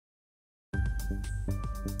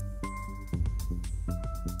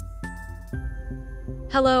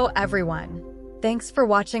Hello, everyone. Thanks for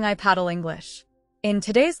watching iPaddle English. In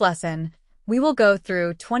today's lesson, we will go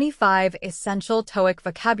through 25 essential TOEIC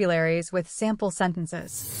vocabularies with sample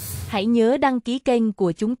sentences. Hãy nhớ đăng ký kênh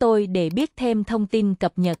của chúng tôi để biết thêm thông tin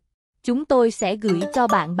cập nhật. Chúng tôi sẽ gửi cho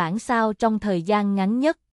bạn bản sao trong thời gian ngắn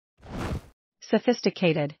nhất.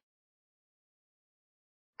 Sophisticated.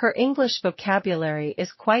 Her English vocabulary is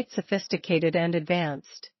quite sophisticated and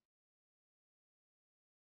advanced.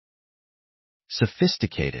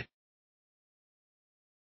 Sophisticated.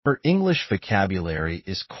 Her English vocabulary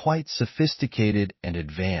is quite sophisticated and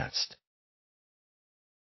advanced.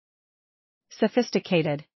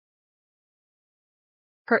 Sophisticated.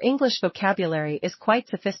 Her English vocabulary is quite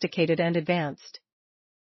sophisticated and advanced.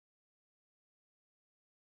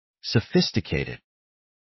 Sophisticated.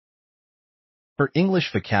 Her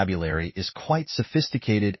English vocabulary is quite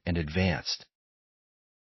sophisticated and advanced.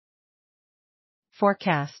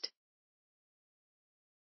 Forecast.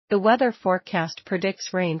 The weather forecast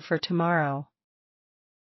predicts rain for tomorrow.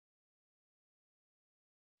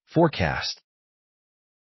 Forecast.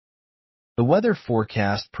 The weather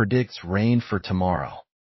forecast predicts rain for tomorrow.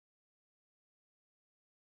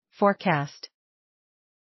 Forecast.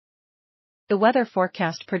 The weather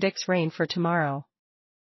forecast predicts rain for tomorrow.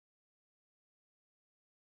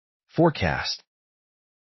 Forecast.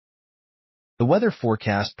 The weather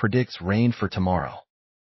forecast predicts rain for tomorrow.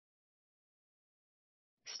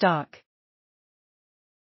 Stock.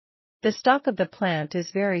 The stock of the plant is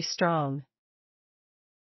very strong.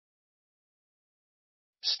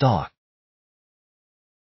 Stock.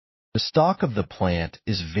 The stock of the plant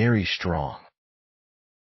is very strong.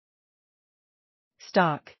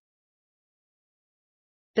 Stock.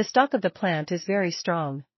 The stock of the plant is very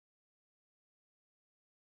strong.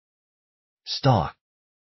 Stock.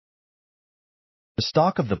 The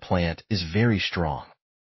stock of the plant is very strong.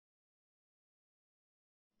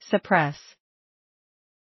 Suppress.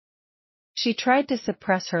 She tried to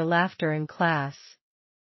suppress her laughter in class.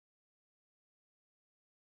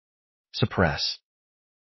 Suppress.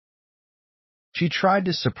 She tried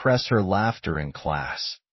to suppress her laughter in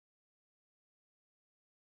class.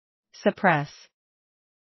 Suppress.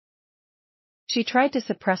 She tried to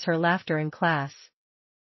suppress her laughter in class.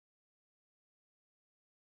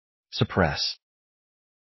 Suppress.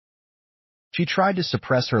 She tried to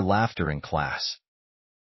suppress her laughter in class.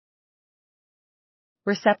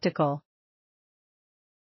 Receptacle.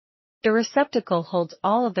 The receptacle holds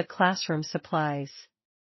all of the classroom supplies.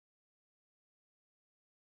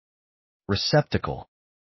 Receptacle.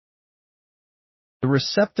 The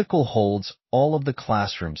receptacle holds all of the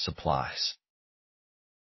classroom supplies.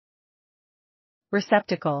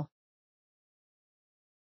 Receptacle.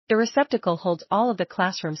 The receptacle holds all of the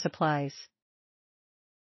classroom supplies.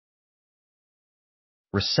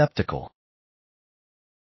 Receptacle.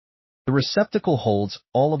 The receptacle holds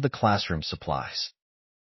all of the classroom supplies.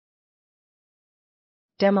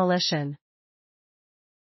 Demolition.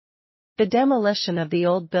 The demolition of the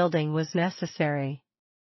old building was necessary.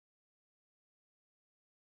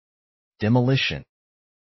 Demolition.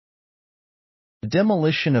 The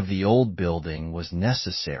demolition of the old building was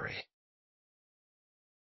necessary.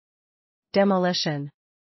 Demolition.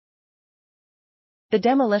 The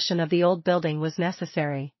demolition of the old building was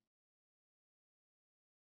necessary.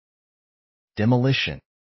 Demolition.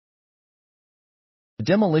 The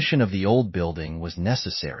demolition of the old building was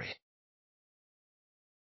necessary.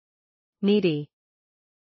 Needy.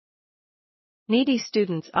 Needy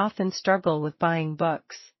students often struggle with buying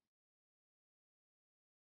books.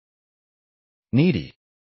 Needy.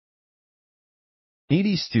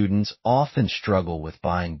 Needy students often struggle with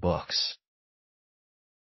buying books.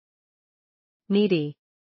 Needy.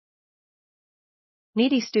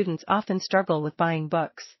 Needy students often struggle with buying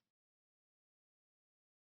books.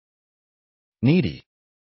 Needy.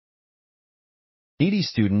 Needy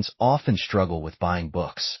students often struggle with buying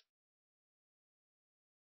books.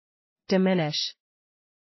 Diminish.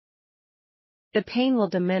 The pain will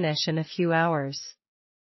diminish in a few hours.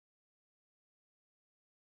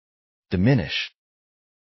 Diminish.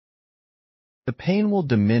 The pain will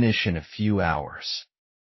diminish in a few hours.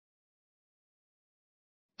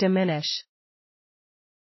 Diminish.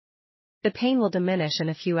 The pain will diminish in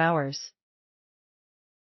a few hours.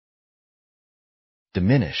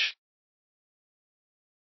 Diminish.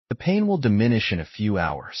 The pain will diminish in a few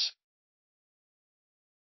hours.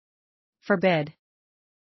 Forbid.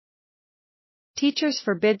 Teachers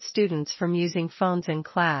forbid students from using phones in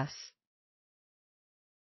class.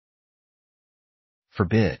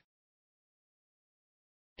 Forbid.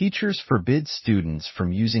 Teachers forbid students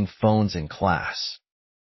from using phones in class.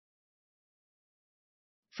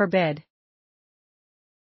 Forbid.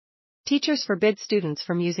 Teachers forbid students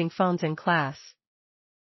from using phones in class.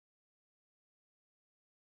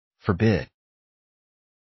 Forbid.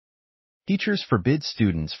 Teachers forbid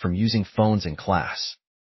students from using phones in class.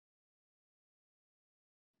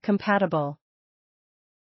 Compatible.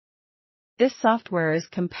 This software is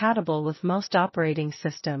compatible with most operating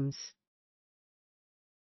systems.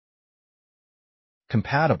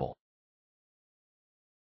 Compatible.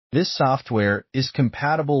 This software is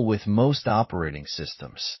compatible with most operating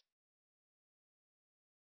systems.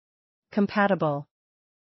 Compatible.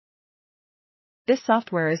 This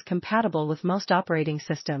software is compatible with most operating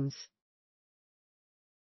systems.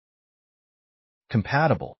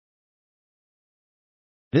 Compatible.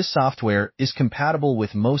 This software is compatible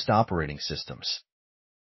with most operating systems.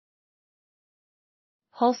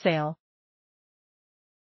 Wholesale.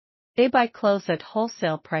 They buy clothes at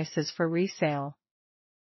wholesale prices for resale.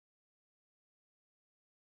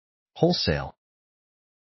 Wholesale.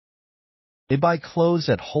 They buy clothes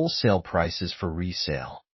at wholesale prices for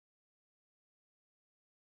resale.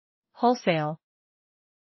 Wholesale.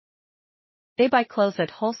 They buy clothes at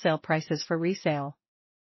wholesale prices for resale.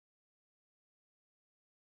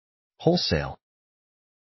 Wholesale.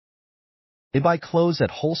 They buy clothes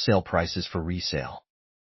at wholesale prices for resale.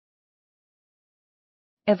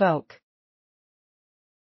 Evoke.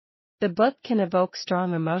 The book can evoke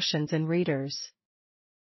strong emotions in readers.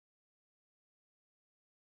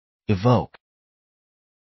 Evoke.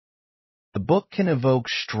 The book can evoke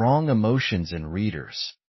strong emotions in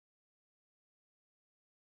readers.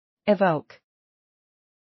 Evoke.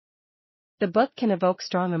 The book can evoke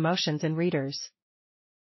strong emotions in readers.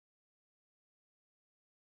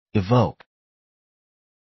 Evoke.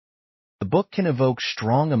 The book can evoke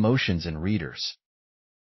strong emotions in readers.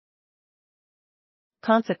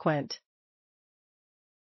 Consequent.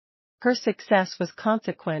 Her success was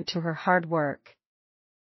consequent to her hard work.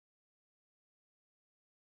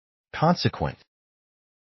 Consequent.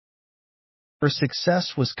 Her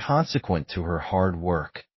success was consequent to her hard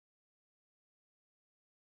work.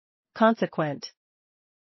 Consequent.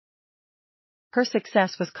 Her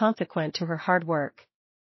success was consequent to her hard work.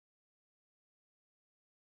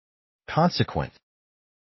 Consequent.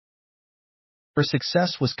 Her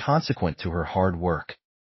success was consequent to her hard work.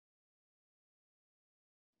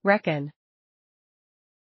 Reckon.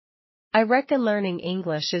 I reckon learning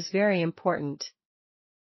English is very important.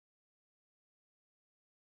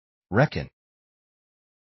 Reckon.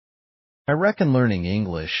 I reckon learning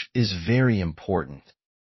English is very important.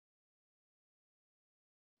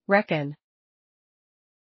 Reckon.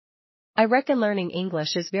 I reckon learning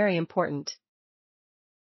English is very important.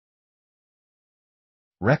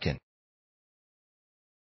 Reckon.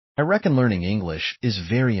 I reckon learning English is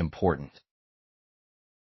very important.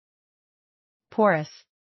 Porous.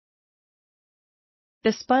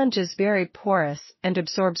 The sponge is very porous and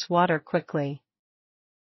absorbs water quickly.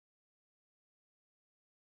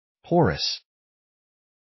 Porous.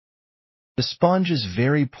 The sponge is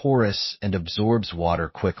very porous and absorbs water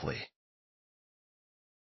quickly.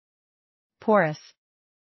 Porous.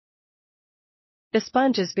 The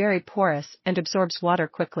sponge is very porous and absorbs water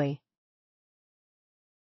quickly.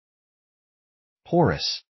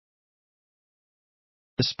 Porous.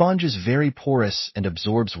 The sponge is very porous and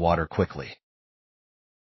absorbs water quickly.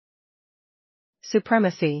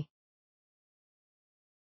 Supremacy.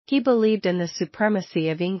 He believed in the supremacy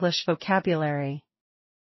of English vocabulary.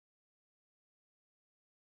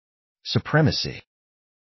 Supremacy.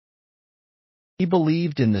 He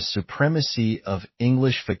believed in the supremacy of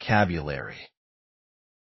English vocabulary.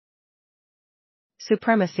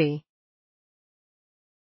 Supremacy.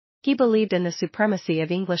 He believed in the supremacy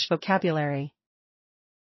of English vocabulary.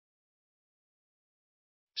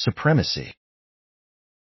 Supremacy.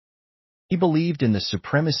 He believed in the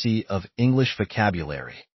supremacy of English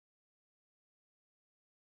vocabulary.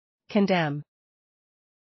 Condemn.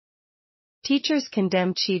 Teachers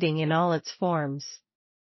condemn cheating in all its forms.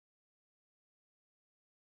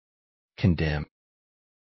 Condemn.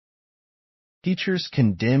 Teachers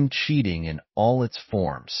condemn cheating in all its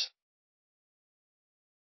forms.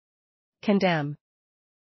 Condemn.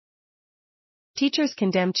 Teachers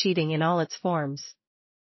condemn cheating in all its forms.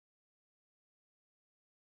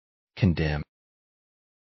 Condemn.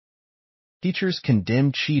 Teachers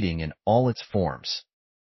condemn cheating in all its forms.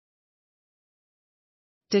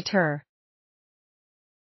 Deter.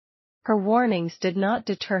 Her warnings did not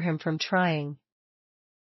deter him from trying.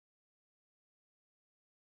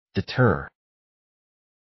 Deter.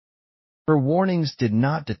 Her warnings did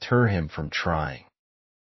not deter him from trying.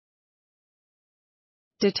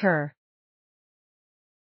 Deter.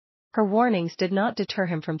 Her warnings did not deter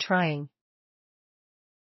him from trying.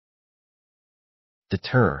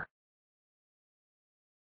 Deter.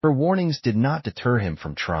 Her warnings did not deter him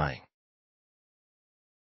from trying.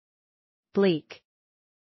 Bleak.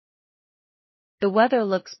 The weather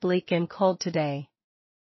looks bleak and cold today.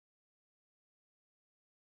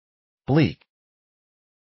 Bleak.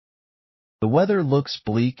 The weather looks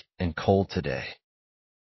bleak and cold today.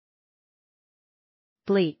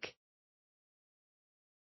 Bleak.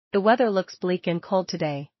 The weather looks bleak and cold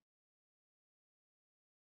today.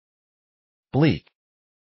 Bleak.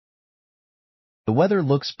 The weather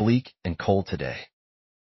looks bleak and cold today.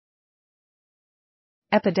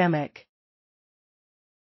 Epidemic.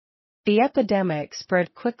 The epidemic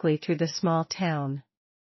spread quickly through the small town.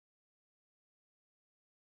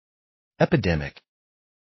 Epidemic.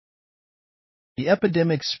 The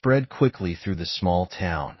epidemic spread quickly through the small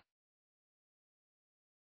town.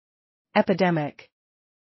 Epidemic.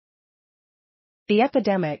 The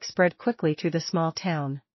epidemic spread quickly through the small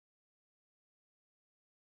town.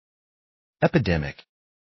 Epidemic.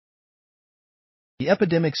 The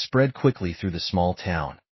epidemic spread quickly through the small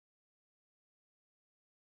town.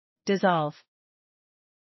 Dissolve.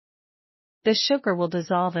 The sugar will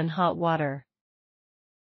dissolve in hot water.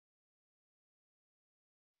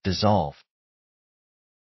 Dissolve.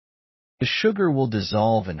 The sugar will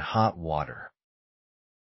dissolve in hot water.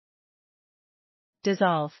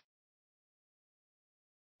 Dissolve.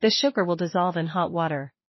 The sugar will dissolve in hot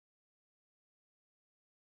water.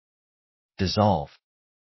 Dissolve.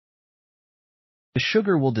 The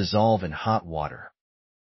sugar will dissolve in hot water.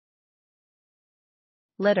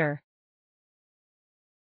 Litter.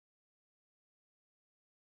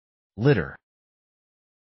 Litter.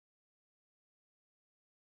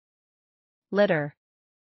 Litter.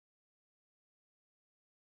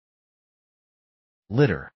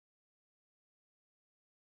 Litter.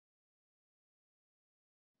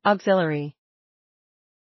 Auxiliary.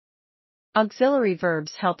 Auxiliary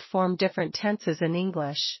verbs help form different tenses in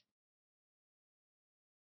English.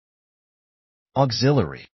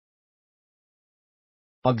 Auxiliary.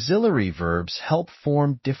 Auxiliary verbs help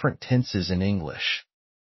form different tenses in English.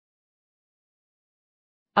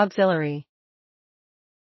 Auxiliary.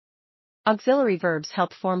 Auxiliary verbs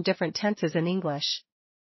help form different tenses in English.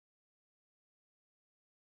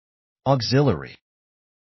 Auxiliary.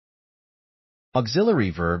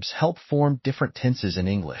 Auxiliary verbs help form different tenses in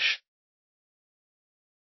English.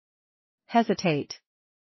 Hesitate.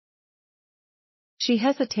 She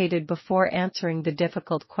hesitated before answering the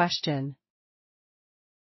difficult question.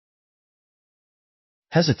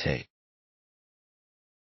 Hesitate.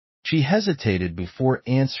 She hesitated before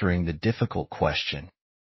answering the difficult question.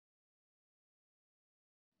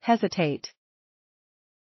 Hesitate.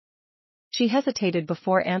 She hesitated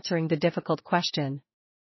before answering the difficult question.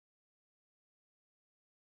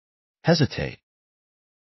 Hesitate.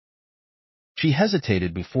 She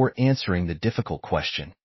hesitated before answering the difficult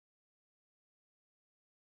question.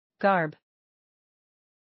 Garb.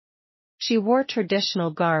 She wore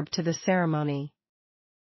traditional garb to the ceremony.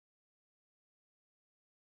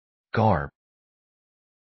 Garb.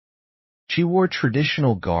 She wore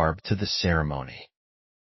traditional garb to the ceremony.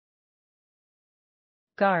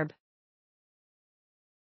 Garb.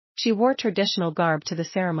 She wore traditional garb to the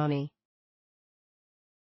ceremony.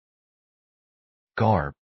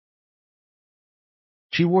 Garb.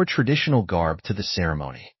 She wore traditional garb to the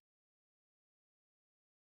ceremony.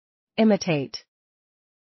 Imitate.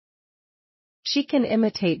 She can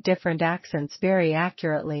imitate different accents very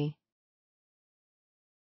accurately.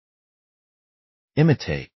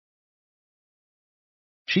 Imitate.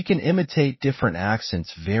 She can imitate different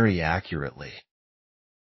accents very accurately.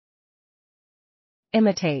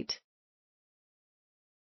 Imitate.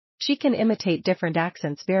 She can imitate different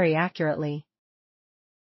accents very accurately.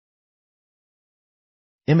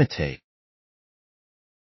 Imitate.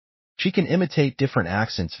 She can imitate different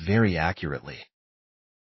accents very accurately.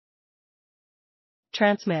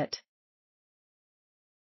 Transmit.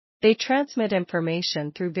 They transmit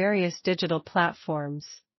information through various digital platforms.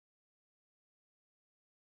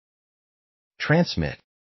 Transmit.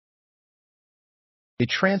 They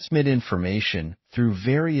transmit information through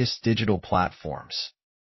various digital platforms.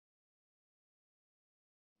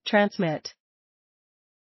 Transmit.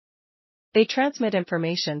 They transmit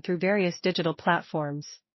information through various digital platforms.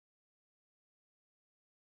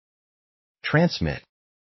 Transmit.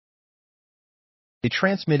 They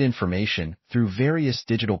transmit information through various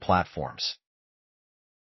digital platforms.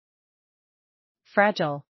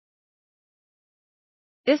 Fragile.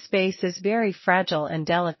 This vase is very fragile and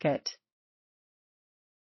delicate.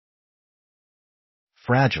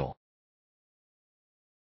 Fragile.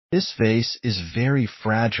 This vase is very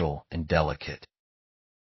fragile and delicate.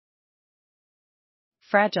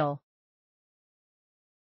 Fragile.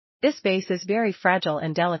 This vase is very fragile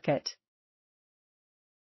and delicate.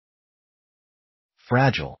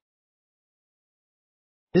 Fragile.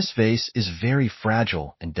 This vase is very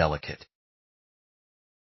fragile and delicate.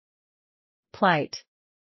 Plight.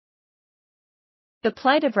 The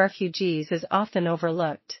plight of refugees is often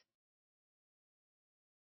overlooked.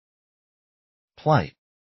 Plight.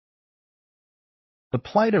 The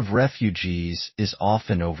plight of refugees is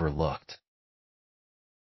often overlooked.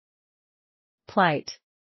 Plight.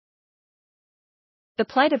 The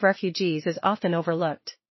plight of refugees is often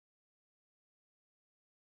overlooked.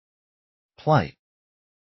 Plight.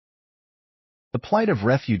 The plight of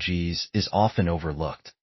refugees is often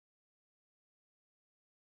overlooked.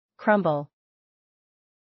 Crumble.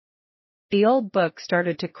 The old book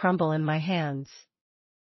started to crumble in my hands.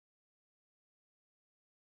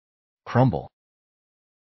 Crumble.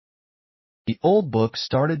 The old book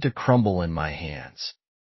started to crumble in my hands.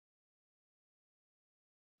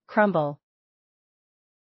 Crumble.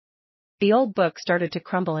 The old book started to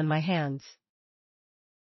crumble in my hands.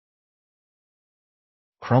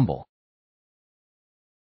 Crumble.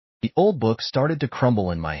 The old book started to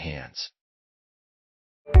crumble in my hands.